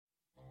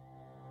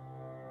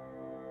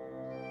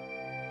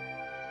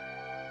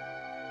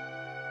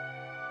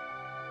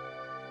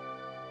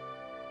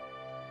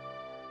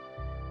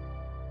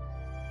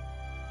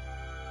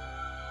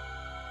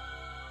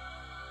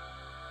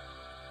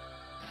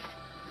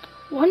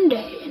One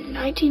day in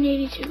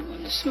 1982,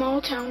 in the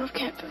small town of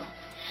Kentville,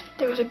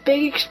 there was a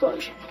big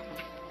explosion.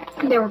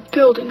 There were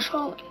buildings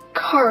falling,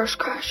 cars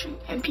crashing,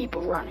 and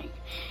people running.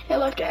 It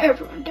left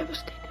everyone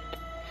devastated.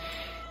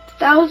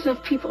 Thousands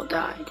of people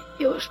died.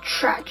 It was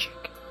tragic.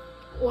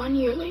 1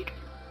 year later,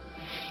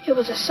 it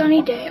was a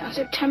sunny day on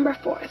September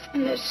 4th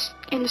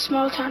in the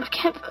small town of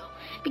Kentville,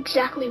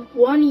 exactly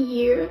 1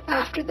 year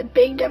after the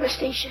big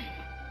devastation.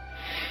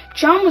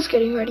 John was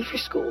getting ready for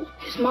school.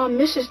 His mom,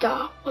 Mrs.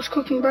 Daw, was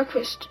cooking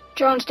breakfast.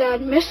 John's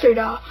dad, Mr.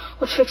 Daw,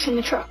 was fixing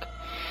the truck.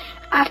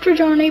 After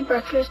John ate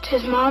breakfast,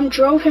 his mom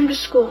drove him to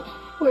school,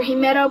 where he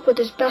met up with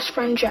his best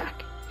friend,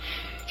 Jack.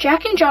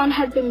 Jack and John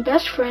had been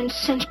best friends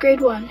since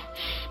grade 1.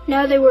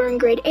 Now they were in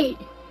grade 8.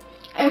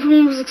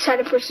 Everyone was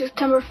excited for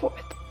September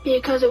 4th,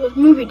 because it was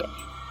movie day.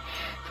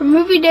 For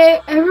movie day,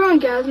 everyone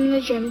gathered in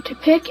the gym to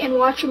pick and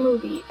watch a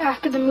movie.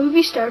 After the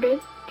movie started,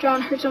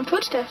 John heard some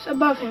footsteps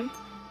above him.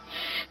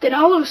 Then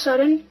all of a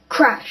sudden,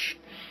 crash!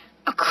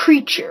 A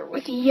creature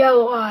with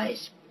yellow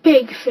eyes,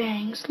 big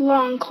fangs,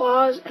 long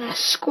claws, and a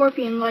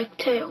scorpion-like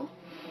tail.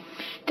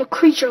 The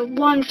creature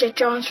lunged at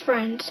John's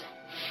friends.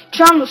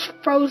 John was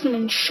frozen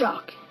in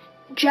shock.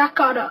 Jack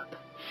got up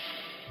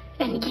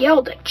and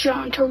yelled at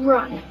John to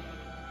run.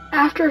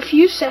 After a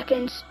few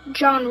seconds,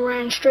 John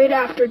ran straight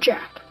after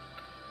Jack.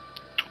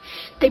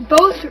 They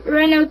both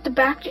ran out the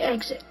back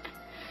exit.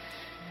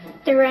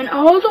 They ran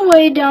all the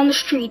way down the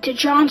street to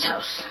John's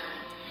house.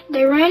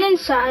 They ran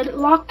inside,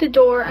 locked the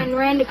door, and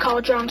ran to call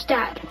John's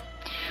dad.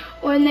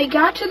 When they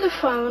got to the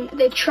phone,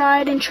 they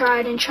tried and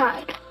tried and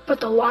tried, but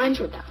the lines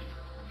were down.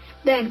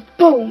 Then,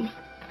 boom!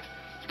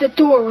 The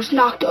door was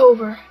knocked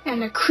over,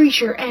 and the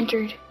creature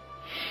entered.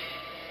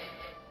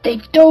 They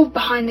dove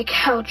behind the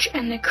couch,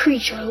 and the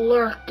creature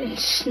lurked and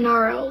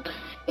snarled.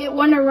 It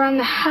went around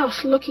the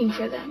house looking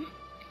for them.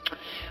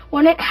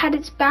 When it had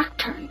its back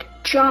turned,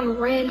 John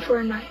ran for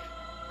a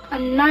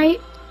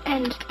knife,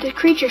 and the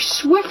creature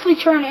swiftly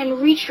turned and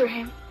reached for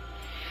him.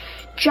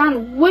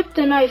 John whipped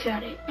the knife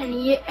at it,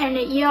 and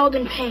it yelled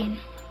in pain.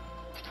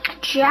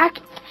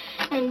 Jack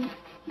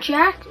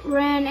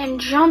ran and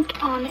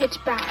jumped on its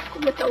back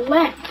with a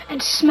lamp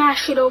and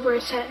smashed it over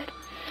its head.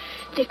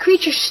 The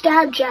creature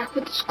stabbed Jack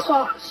with its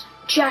claws.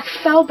 Jack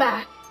fell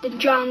back, then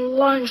John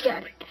lunged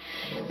at it.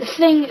 The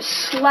thing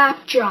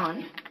slapped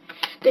John.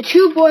 The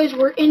two boys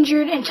were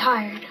injured and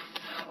tired.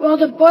 While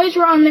the boys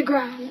were on the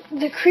ground,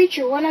 the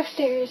creature went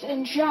upstairs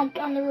and jumped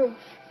on the roof.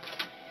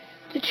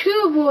 The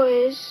two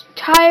boys,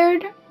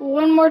 tired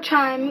one more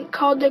time,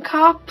 called the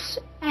cops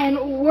and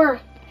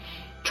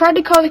tried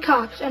to call the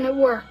cops, and it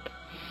worked.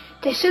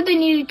 They said they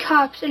needed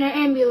cops and an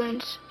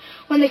ambulance.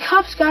 When the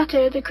cops got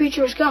there, the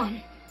creature was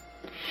gone.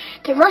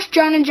 They rushed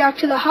John and Jack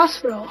to the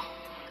hospital.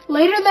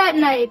 Later that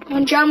night,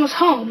 when John was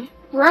home,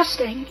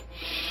 resting,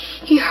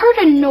 he heard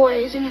a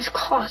noise in his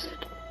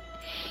closet.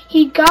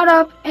 He got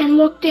up and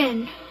looked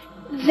in.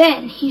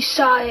 Then he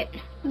saw it.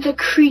 The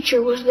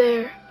creature was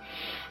there.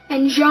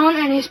 And John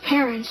and his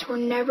parents were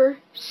never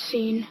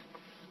seen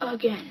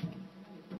again.